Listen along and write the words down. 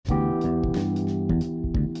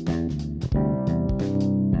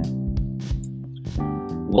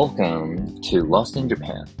Welcome to Lost in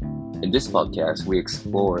Japan. In this podcast, we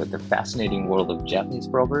explore the fascinating world of Japanese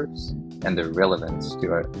proverbs and their relevance to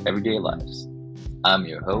our everyday lives. I'm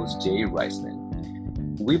your host, Jay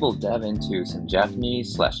Reisman. We will dive into some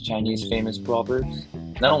Japanese/Chinese famous proverbs.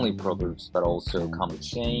 Not only proverbs, but also common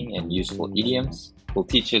saying and useful idioms will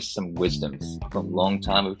teach us some wisdoms from long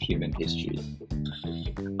time of human history.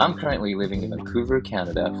 I'm currently living in Vancouver,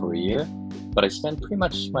 Canada for a year, but I spent pretty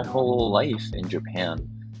much my whole life in Japan.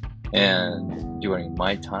 And during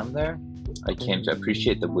my time there, I came to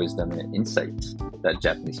appreciate the wisdom and insights that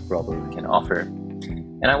Japanese proverb can offer.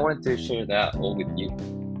 And I wanted to share that all with you.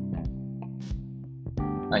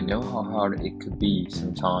 I know how hard it could be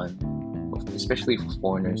sometimes, especially for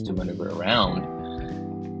foreigners to maneuver around.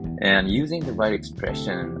 And using the right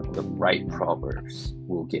expression, the right proverbs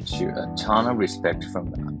will get you a ton of respect from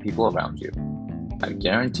the people around you. I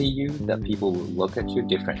guarantee you that people will look at you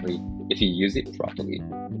differently if you use it properly.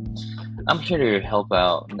 I'm here to help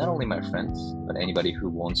out not only my friends, but anybody who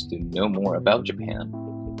wants to know more about Japan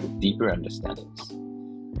with deeper understandings.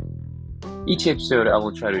 Each episode, I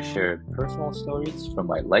will try to share personal stories from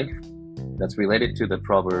my life that's related to the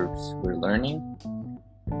proverbs we're learning.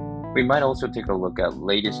 We might also take a look at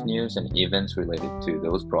latest news and events related to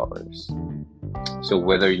those proverbs. So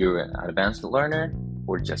whether you're an advanced learner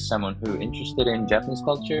or just someone who's interested in Japanese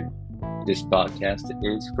culture, this podcast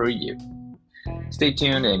is for you. Stay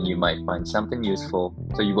tuned and you might find something useful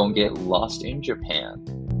so you won't get lost in Japan.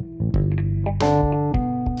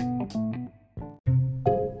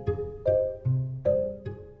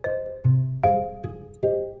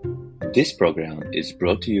 This program is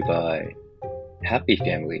brought to you by Happy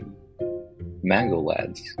Family, Mango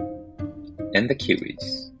Lads, and the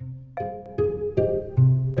Kiwis.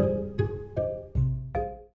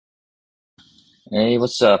 Hey,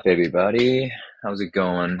 what's up, everybody? How's it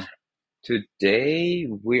going? Today,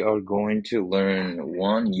 we are going to learn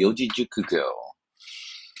one Yojijukugo.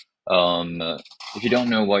 If you don't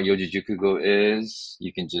know what Yojijukugo is,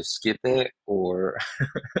 you can just skip it or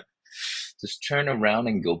just turn around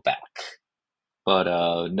and go back. But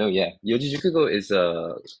Yojijukugo is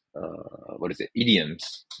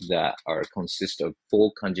idioms that consist of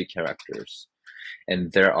 4 kanji characters.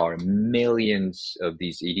 And there are millions of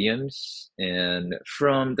these idioms, and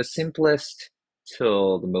from the simplest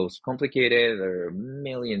till the most complicated, there are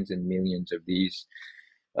millions and millions of these.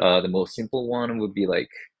 The most simple one would be like,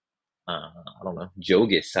 I don't know,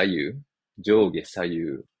 joge sayu. Joge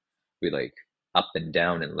sayu with like up and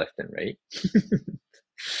down and left and right.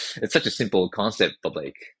 It's such a simple concept, but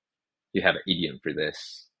like you have an idiom for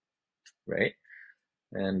this, right?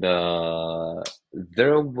 And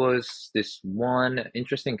there was this one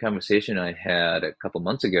interesting conversation I had a couple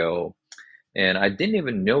months ago, and I didn't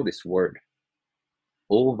even know this word.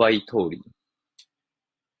 Obaitori.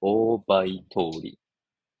 Obaitori.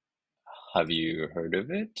 Have you heard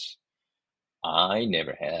of it? I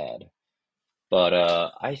never had. But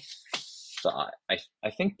I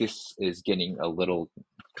think this is getting a little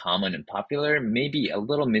common and popular, maybe a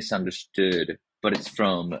little misunderstood, but it's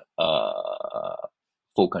from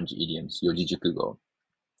 4 kanji idioms, Yojijukugo.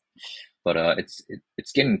 But it's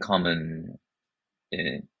getting common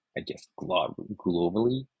in, I guess,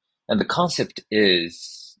 globally. And the concept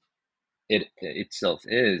itself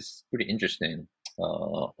is pretty interesting.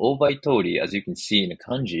 Obaitori, as you can see in the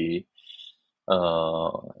kanji,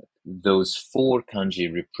 those 4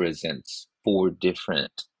 kanji represents 4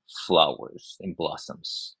 different flowers and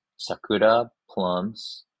blossoms. Sakura,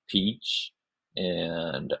 plums, peach,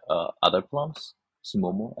 and other plums.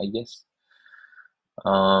 Sumomo, I guess.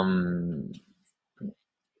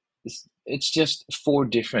 It's just 4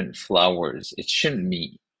 different flowers. It shouldn't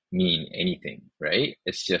mean anything, right?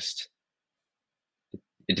 It's just,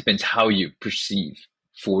 it depends how you perceive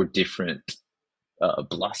 4 different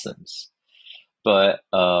blossoms. But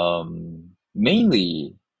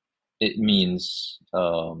mainly it means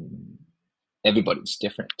everybody's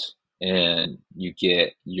different and you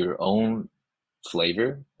get your own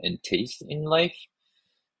flavor and taste in life.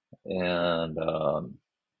 And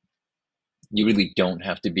you really don't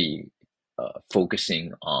have to be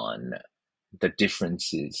focusing on the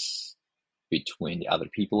differences between the other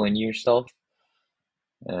people and yourself.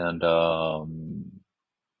 And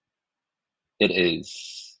it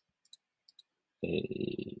is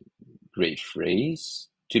a great phrase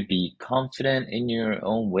to be confident in your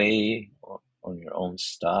own way or on your own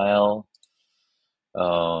style.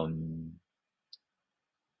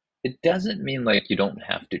 It doesn't mean like you don't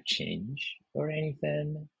have to change or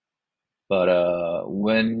anything. But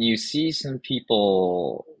when you see some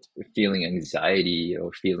people feeling anxiety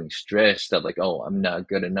or feeling stressed that like, oh, I'm not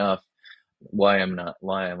good enough, why am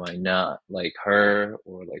I not like her,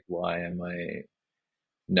 or like why am I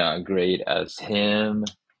not great as him,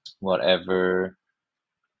 whatever.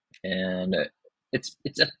 And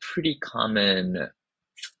it's a pretty common,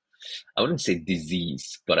 I wouldn't say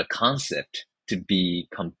disease, but a concept to be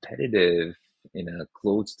competitive in a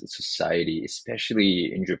closed society,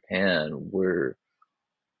 especially in Japan, where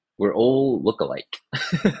we're all look alike.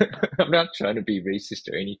 I'm not trying to be racist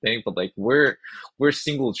or anything, but like we're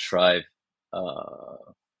single tribe, uh,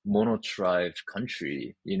 mono tribe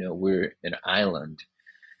country. You know, we're an island,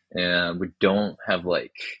 and we don't have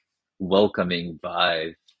like welcoming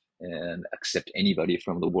vibe and accept anybody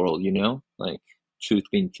from the world. You know, like truth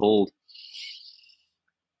being told,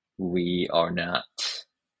 we are not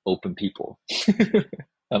open people.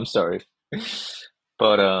 I'm sorry.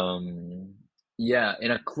 But yeah, in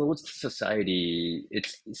a closed society,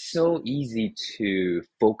 it's so easy to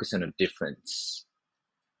focus on a difference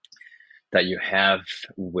that you have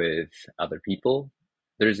with other people.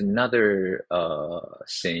 There's another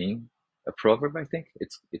saying, a proverb, I think.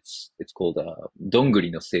 It's called どんぐ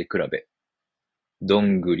りの背比べ. ど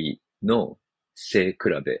んぐりの背比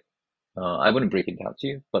べ. I wouldn't break it down to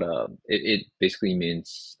you, but it basically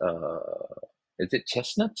means is it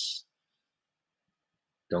chestnuts?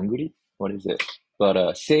 Donguri? What is it? But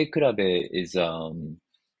seikurabe is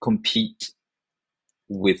compete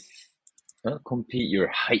with compete your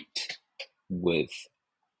height with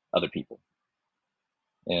other people.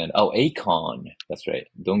 And oh, acorn. That's right.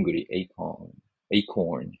 Donguri,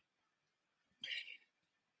 acorn.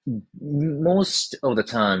 Most of the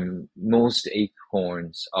time, most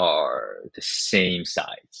acorns are the same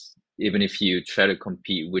size. Even if you try to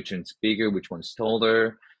compete which one's bigger, which one's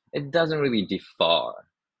taller, it doesn't really differ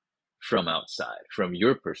from outside, from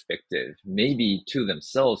your perspective. Maybe to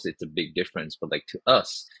themselves, it's a big difference, but like to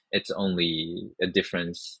us, it's only a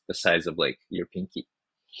difference the size of like your pinky.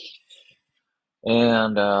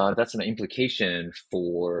 And that's an implication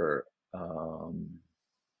for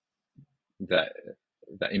that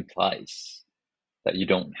that implies that you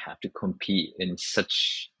don't have to compete in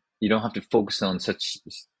such, you don't have to focus on such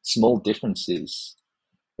small differences,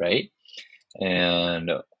 right? And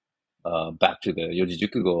back to the Yoji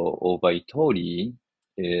Jukugo Obaitori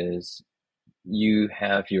is you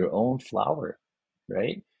have your own flower,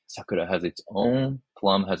 right? Sakura has its own,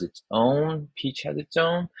 plum has its own, peach has its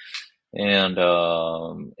own, and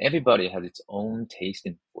everybody has its own taste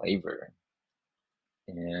and flavor.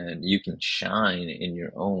 And you can shine in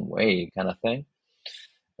your own way, kind of thing.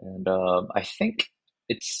 And I think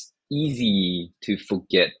it's easy to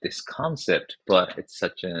forget this concept, but it's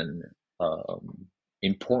such an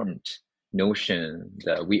important notion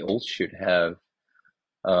that we all should have,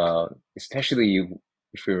 especially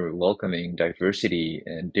if we're welcoming diversity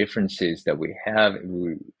and differences that we have,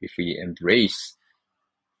 if we embrace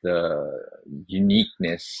the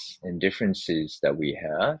uniqueness and differences that we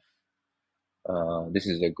have. This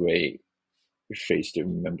is a great phrase to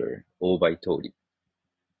remember, all by Tori.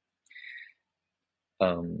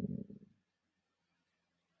 Um,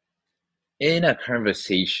 in a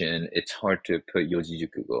conversation, it's hard to put Yoji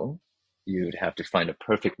Jukugo. You'd have to find a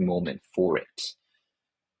perfect moment for it.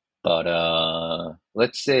 But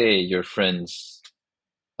let's say your friend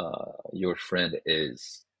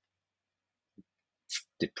is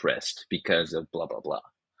depressed because of blah blah blah,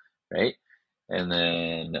 right? And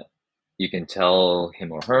then you can tell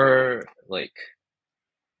him or her like,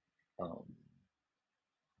 um,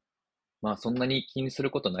 まあそんなに気にす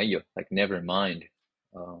ることないよ. Like never mind.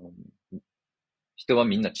 Um, 人は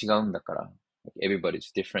みんな違うんだから。Like,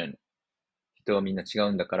 everybody's different. 人はみんな違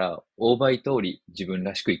うんだから、大倍通り自分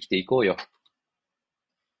らしく生きていこうよ。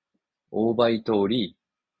大倍通り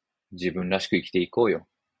自分らしく生きていこうよ.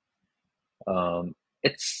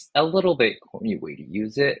 It's a little bit corny way to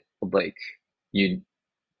use it. Like, you,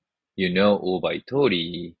 you know, 大倍通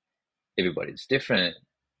り, everybody's different.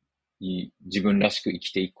 自分らしく生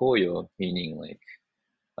きていこうよ. Meaning like,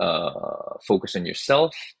 focus on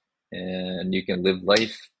yourself and you can live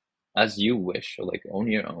life as you wish, or like on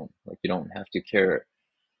your own. Like you don't have to care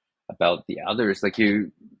about the others. Like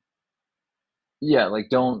yeah, like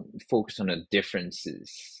don't focus on the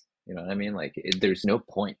differences. You know what I mean? Like there's no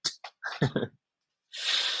point.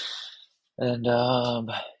 And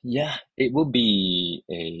yeah, it will be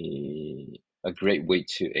a great way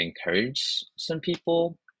to encourage some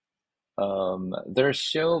people. There are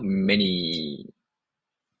so many,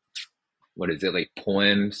 what is it, like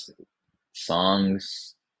poems,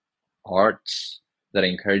 songs, art that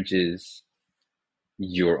encourages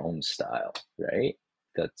your own style, right?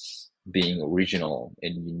 That's being original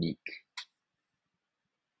and unique.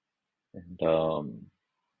 And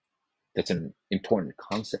That's an important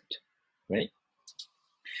concept, right?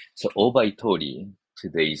 So, Obaitori,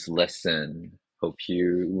 today's lesson. Hope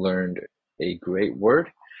you learned a great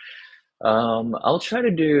word. I'll try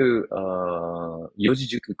to do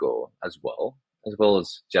Yojijukugo as well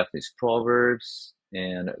as Japanese proverbs.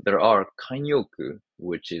 And there are kanyoku,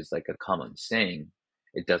 which is like a common saying.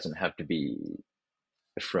 It doesn't have to be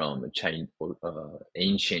from Chinese,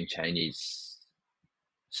 ancient Chinese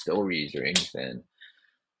stories or anything.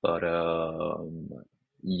 But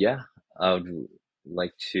yeah, I would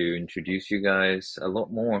like to introduce you guys a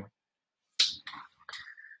lot more.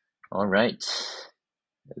 All right,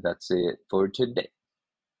 that's it for today.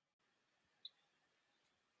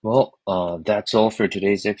 Well, that's all for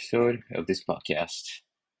today's episode of this podcast.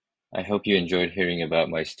 I hope you enjoyed hearing about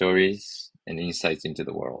my stories and insights into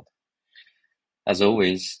the world. As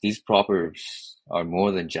always, these proverbs are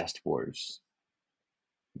more than just words.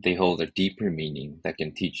 They hold a deeper meaning that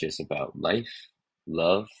can teach us about life,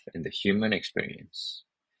 love, and the human experience.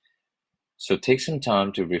 So take some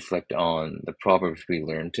time to reflect on the proverbs we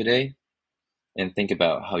learned today and think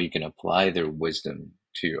about how you can apply their wisdom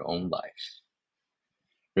to your own life.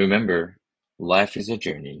 Remember, life is a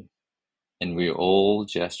journey, and we're all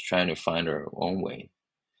just trying to find our own way.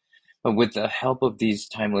 But with the help of these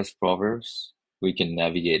timeless proverbs, we can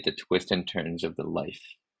navigate the twists and turns of the life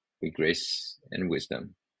with grace and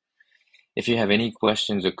wisdom. If you have any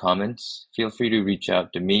questions or comments, feel free to reach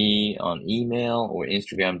out to me on email or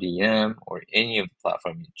Instagram DM or any of the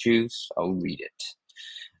platforms you choose. I'll read it.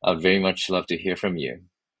 I'd very much love to hear from you.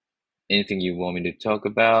 Anything you want me to talk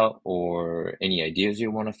about or any ideas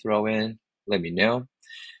you want to throw in, let me know.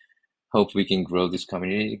 Hope we can grow this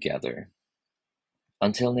community together.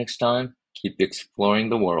 Until next time, keep exploring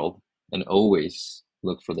the world and always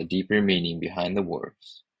look for the deeper meaning behind the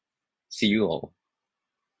words. See you all.